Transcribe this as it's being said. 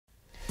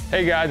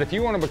Hey guys, if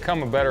you want to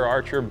become a better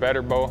archer,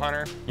 better bow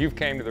hunter, you've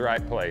came to the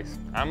right place.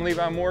 I'm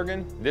Levi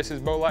Morgan, this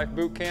is Bow Life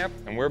Boot Camp,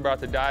 and we're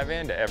about to dive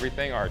into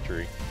everything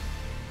archery.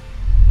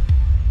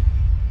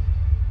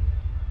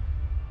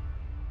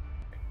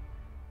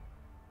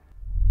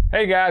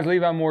 Hey guys,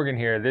 Levi Morgan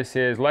here. This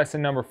is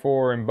lesson number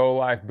 4 in Bow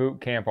Life Boot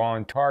Camp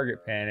on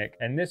target panic,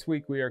 and this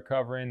week we are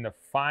covering the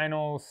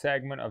final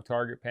segment of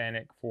target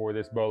panic for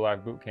this Bow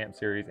Life Boot Camp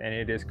series, and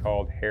it is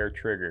called hair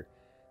trigger.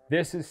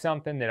 This is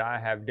something that I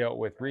have dealt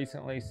with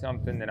recently,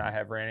 something that I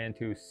have ran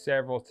into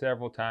several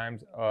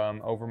times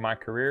over my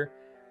career.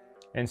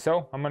 And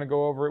so I'm going to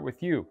go over it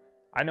with you.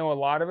 I know a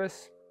lot of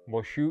us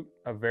will shoot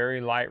a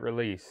very light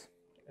release,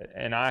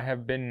 and I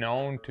have been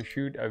known to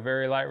shoot a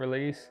very light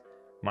release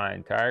my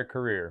entire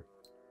career.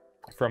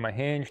 From a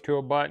hinge to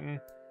a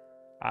button,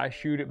 I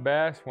shoot it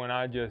best when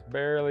I just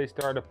barely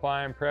start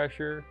applying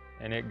pressure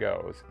and it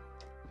goes.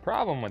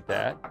 Problem with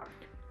that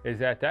is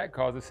that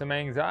causes some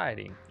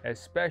anxiety,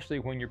 especially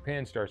when your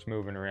pin starts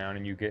moving around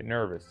and you get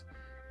nervous.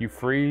 You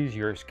freeze,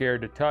 you're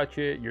scared to touch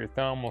it, your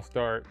thumb will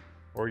start,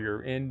 or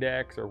your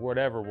index or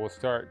whatever will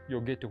start,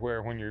 you'll get to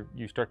where when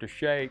you start to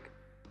shake,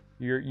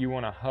 you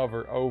want to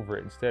hover over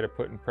it instead of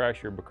putting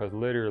pressure, because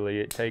literally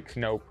it takes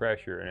no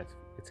pressure and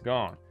it's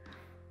gone.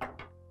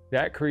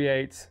 That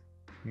creates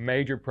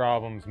major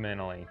problems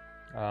mentally,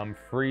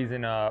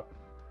 freezing up,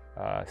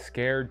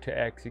 scared to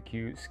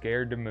execute,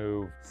 scared to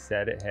move.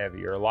 Set it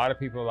heavier. A lot of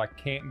people are like,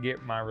 can't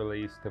get my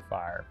release to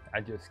fire. I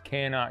just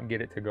cannot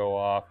get it to go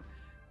off,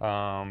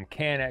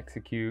 can't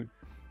execute,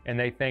 and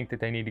they think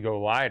that they need to go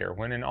lighter,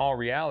 when in all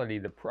reality,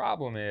 the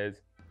problem is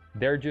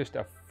they're just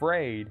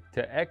afraid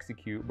to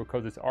execute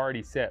because it's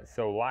already set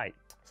so light.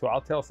 So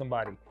I'll tell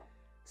somebody,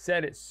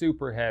 set it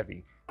super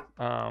heavy.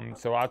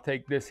 So I'll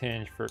take this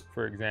hinge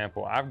for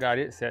example. I've got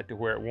it set to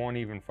where it won't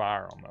even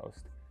fire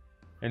almost.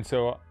 And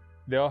so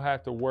they'll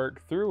have to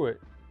work through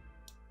it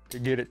to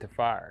get it to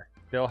fire.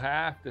 They'll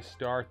have to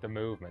start the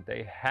movement.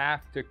 They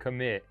have to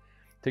commit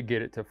to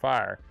get it to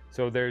fire.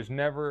 So there's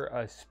never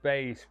a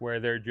space where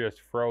they're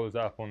just froze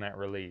up on that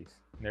release.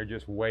 They're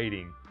just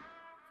waiting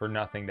for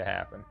nothing to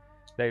happen.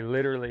 They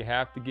literally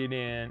have to get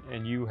in,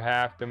 and you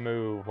have to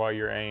move while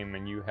you're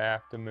aiming. You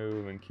have to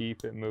move and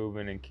keep it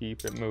moving and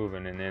keep it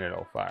moving, and then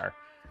it'll fire.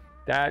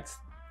 That's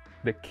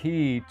the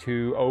key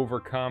to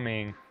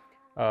overcoming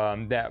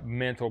that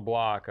mental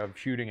block of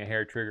shooting a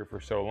hair trigger for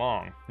so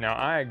long. Now,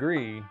 I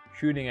agree,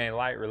 shooting a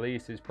light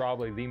release is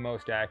probably the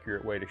most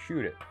accurate way to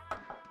shoot it.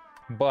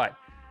 But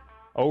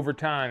over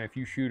time, if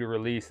you shoot a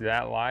release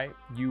that light,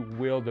 you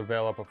will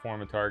develop a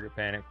form of target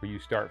panic where you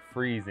start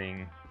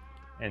freezing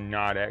and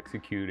not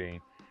executing.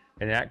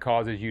 And that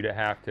causes you to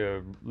have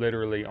to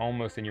literally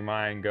almost in your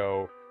mind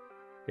go,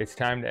 it's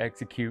time to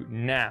execute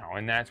now.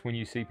 And that's when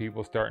you see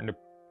people starting to,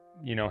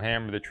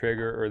 hammer the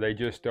trigger, or they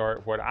just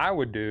start. What I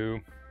would do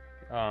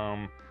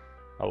a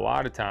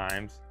lot of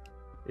times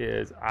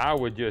is I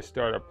would just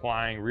start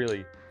applying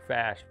really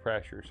fast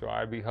pressure. So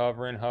I'd be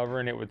hovering,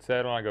 it would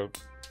settle, I go,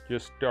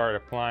 just start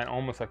applying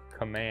almost like a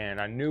command.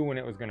 I knew when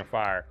it was going to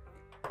fire.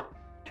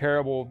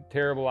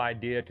 Terrible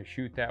idea to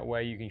shoot that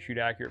way. You can shoot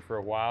accurate for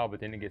a while, but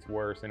then it gets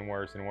worse and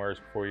worse and worse.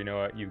 Before you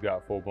know it, you've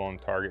got full-blown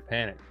target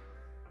panic.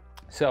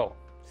 So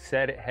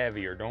set it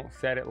heavier, don't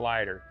set it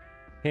lighter.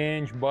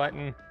 Hinge,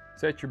 button,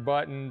 set your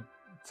button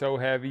so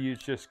heavy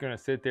it's just going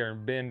to sit there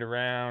and bend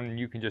around, and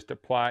you can just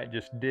apply it,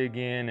 just dig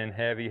in and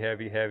heavy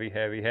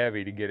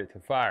to get it to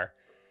fire.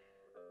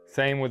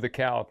 Same with the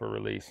caliper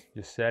release,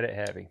 just set it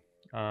heavy.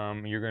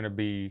 You're going to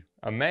be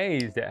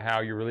amazed at how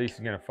your release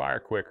is going to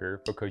fire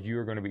quicker, because you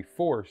are going to be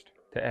forced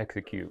to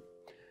execute.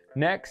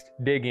 Next,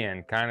 dig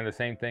in. Kind of the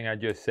same thing I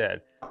just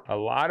said. A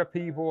lot of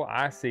people,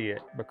 I see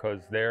it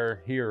because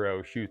their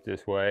heroes shoot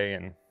this way,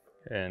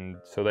 and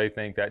so they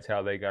think that's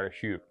how they got to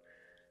shoot.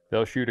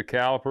 They'll shoot a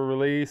caliper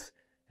release,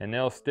 and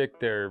they'll stick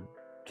their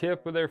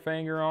tip of their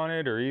finger on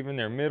it, or even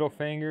their middle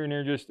finger, and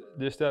they're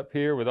just up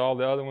here with all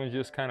the other ones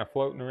just kind of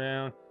floating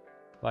around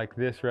like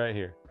this right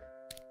here.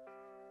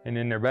 And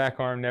then their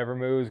back arm never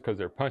moves because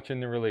they're punching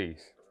the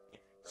release.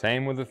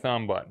 Same with the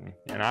thumb button.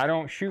 And I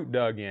don't shoot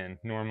dug in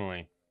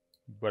normally,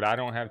 but I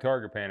don't have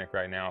target panic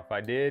right now. If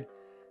I did,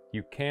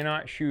 you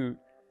cannot shoot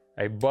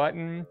a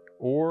button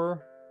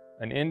or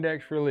an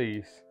index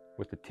release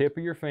with the tip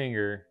of your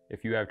finger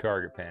if you have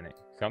target panic.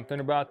 Something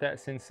about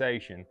that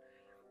sensation.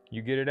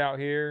 You get it out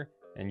here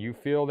and you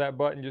feel that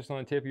button just on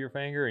the tip of your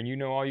finger, and you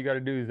know all you got to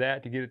do is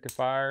that to get it to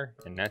fire,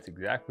 and that's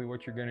exactly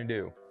what you're going to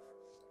do.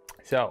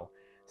 So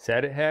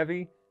set it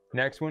heavy.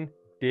 Next one,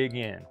 dig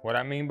in. What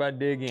I mean by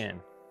dig in,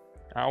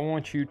 I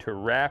want you to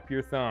wrap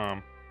your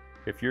thumb.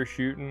 If you're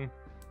shooting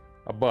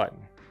a button,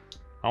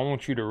 I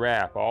want you to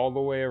wrap all the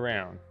way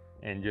around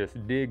and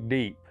just dig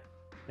deep.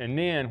 And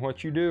then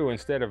what you do,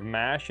 instead of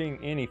mashing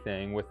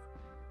anything with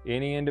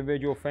any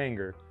individual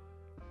finger,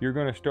 you're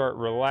going to start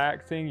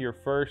relaxing your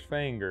first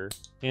finger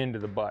into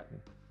the button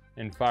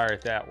and fire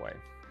it that way.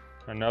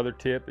 Another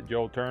tip that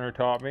Joel Turner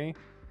taught me,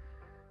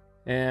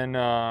 and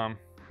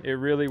it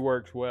really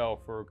works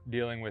well for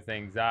dealing with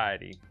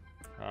anxiety.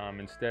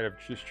 Instead of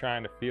just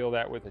trying to feel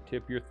that with the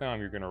tip of your thumb,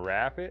 you're going to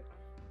wrap it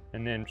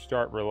and then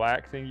start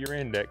relaxing your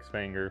index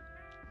finger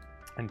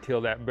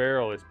until that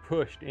barrel is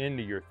pushed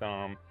into your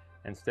thumb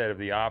instead of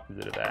the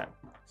opposite of that.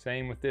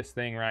 Same with this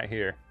thing right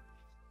here.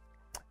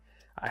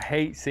 I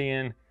hate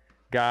seeing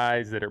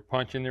guys that are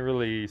punching the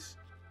release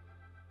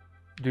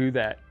do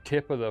that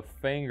tip of the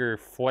finger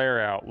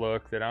flare out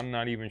look that I'm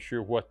not even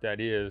sure what that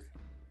is.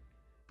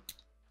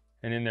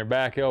 And then their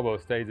back elbow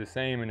stays the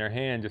same and their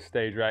hand just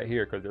stays right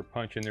here because they're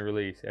punching the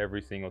release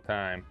every single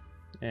time.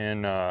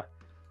 And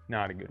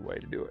not a good way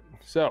to do it.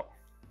 So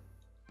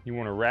you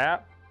want to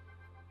wrap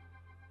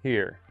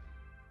here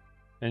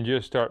and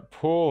just start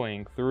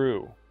pulling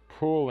through,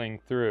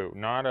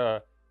 not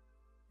a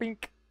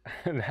bink.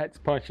 That's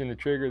punching the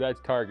trigger, that's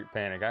target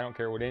panic. I don't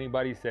care what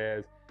anybody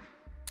says,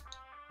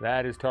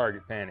 that is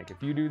target panic.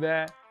 If you do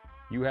that,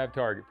 you have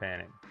target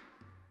panic,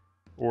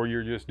 or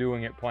you're just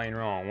doing it plain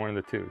wrong, one of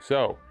the two.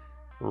 So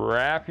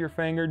wrap your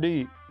finger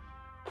deep,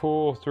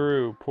 pull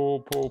through,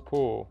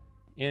 pull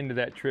into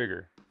that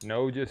trigger.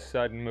 No just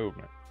sudden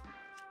movement.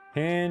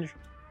 Hinge,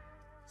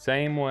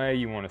 same way.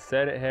 You want to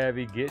set it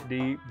heavy, get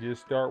deep,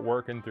 just start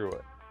working through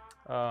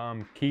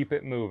it. Keep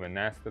it moving.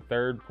 That's the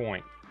third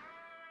point.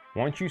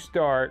 Once you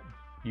start,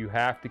 you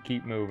have to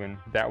keep moving.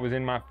 That was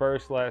in my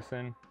first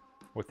lesson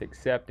with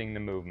accepting the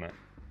movement.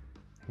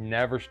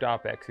 Never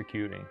stop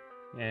executing.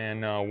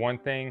 And one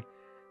thing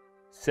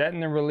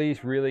setting the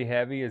release really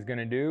heavy is going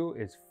to do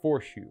is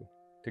force you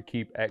to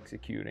keep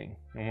executing.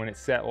 And when it's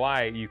set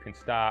light, you can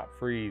stop,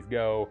 freeze,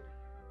 go.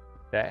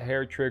 That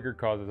hair trigger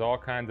causes all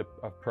kinds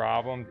of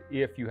problems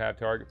if you have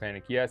target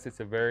panic. Yes, it's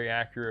a very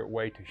accurate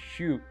way to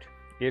shoot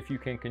if you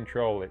can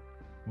control it.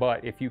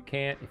 But if you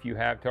can't, if you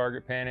have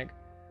target panic,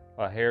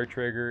 a hair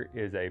trigger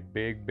is a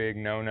big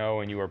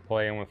no-no, and you are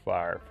playing with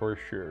fire for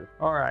sure.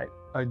 All right,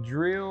 a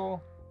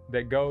drill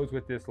that goes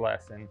with this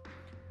lesson,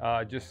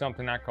 just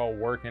something I call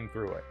working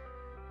through it.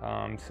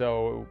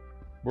 So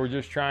we're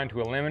just trying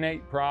to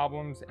eliminate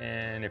problems,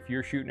 and if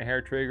you're shooting a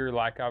hair trigger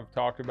like I've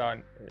talked about,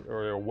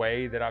 or a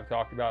way that I've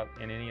talked about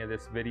in any of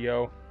this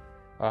video,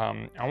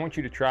 I want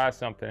you to try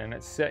something, and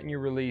it's setting your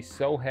release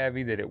so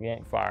heavy that it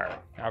won't fire.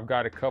 I've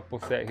got a couple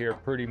set here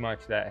pretty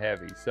much that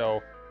heavy.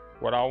 So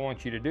what I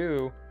want you to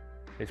do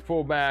is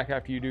pull back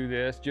after you do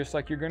this, just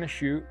like you're gonna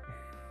shoot.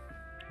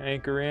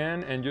 Anchor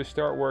in and just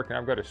start working.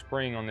 I've got a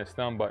spring on this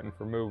thumb button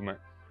for movement.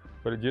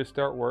 But just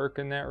start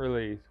working that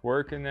release,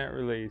 working that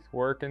release,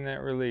 working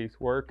that release,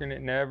 working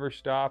it, never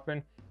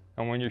stopping.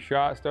 And when your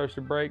shot starts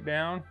to break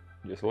down,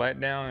 just let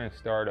down and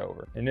start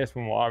over. And this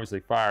one will obviously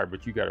fire,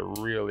 but you gotta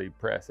really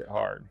press it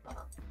hard.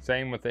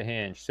 Same with the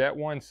hinge. Set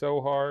one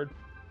so hard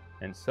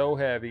and so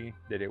heavy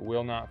that it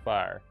will not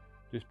fire.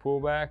 Just pull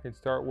back and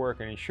start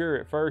working. And sure,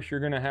 at first you're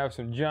gonna have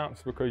some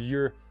jumps because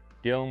you're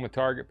dealing with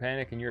target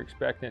panic and you're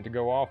expecting it to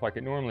go off like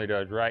it normally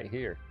does right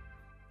here.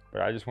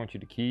 But I just want you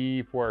to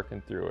keep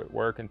working through it,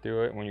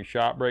 When your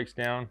shot breaks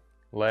down,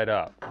 let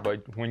up.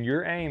 But when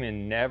you're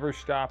aiming, never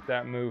stop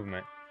that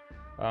movement.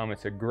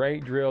 It's a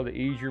great drill to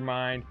ease your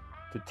mind,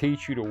 to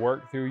teach you to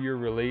work through your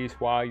release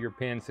while your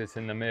pin sits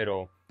in the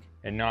middle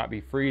and not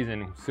be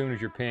freezing as soon as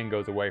your pin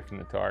goes away from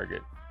the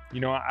target. You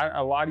know,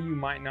 a lot of you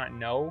might not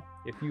know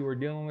if you were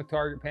dealing with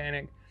target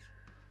panic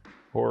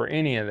or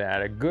any of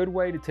that. A good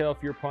way to tell if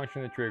you're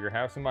punching the trigger,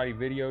 have somebody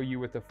video you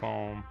with the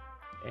phone.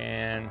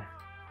 And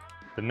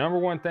the number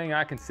one thing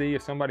I can see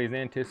if somebody's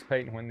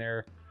anticipating when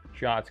their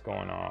shot's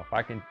going off,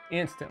 I can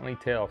instantly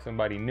tell if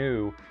somebody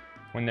knew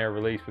when their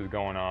release was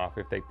going off,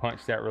 if they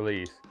punched that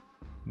release.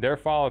 Their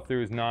follow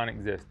through is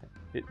non-existent.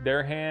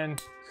 Their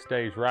hand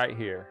stays right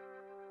here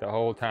the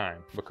whole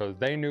time because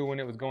they knew when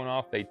it was going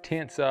off. They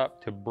tense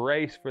up to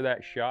brace for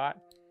that shot,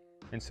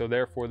 and so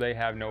therefore they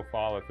have no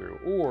follow through.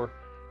 Or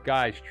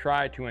guys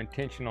try to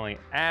intentionally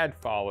add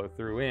follow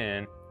through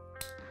in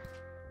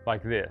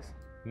like this.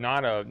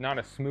 Not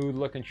a smooth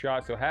looking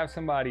shot. So have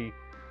somebody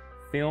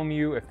film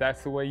you. If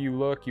that's the way you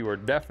look, you are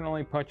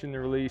definitely punching the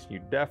release. You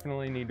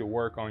definitely need to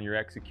work on your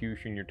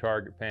execution, your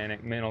target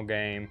panic, mental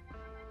game,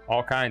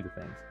 all kinds of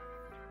things.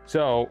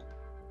 So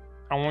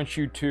I want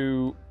you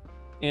to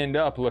end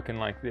up looking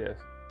like this.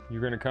 You're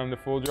going to come to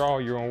full draw,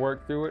 you're going to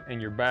work through it,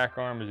 and your back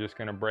arm is just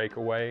going to break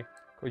away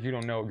because you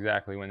don't know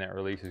exactly when that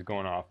release is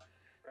going off.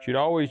 Should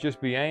always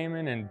just be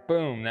aiming and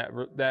boom,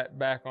 that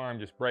back arm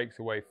just breaks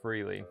away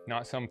freely,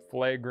 not some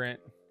flagrant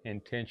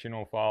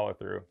intentional follow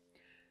through.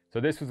 So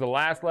this was the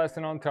last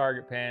lesson on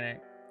target panic.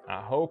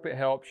 I hope it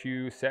helps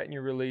you setting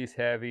your release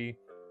heavy,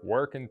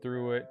 working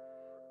through it.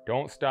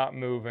 Don't stop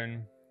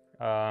moving.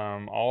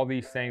 All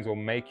these things will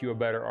make you a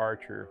better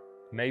archer.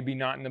 Maybe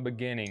not in the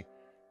beginning.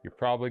 You're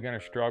probably going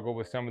to struggle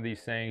with some of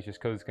these things just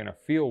because it's going to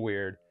feel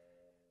weird.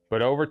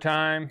 But over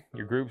time,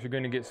 your groups are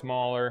going to get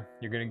smaller.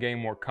 You're going to gain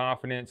more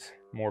confidence,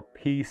 more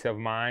peace of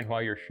mind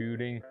while you're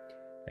shooting,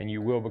 and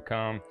you will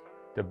become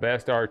the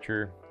best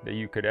archer that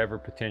you could ever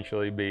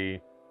potentially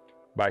be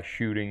by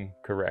shooting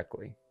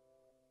correctly.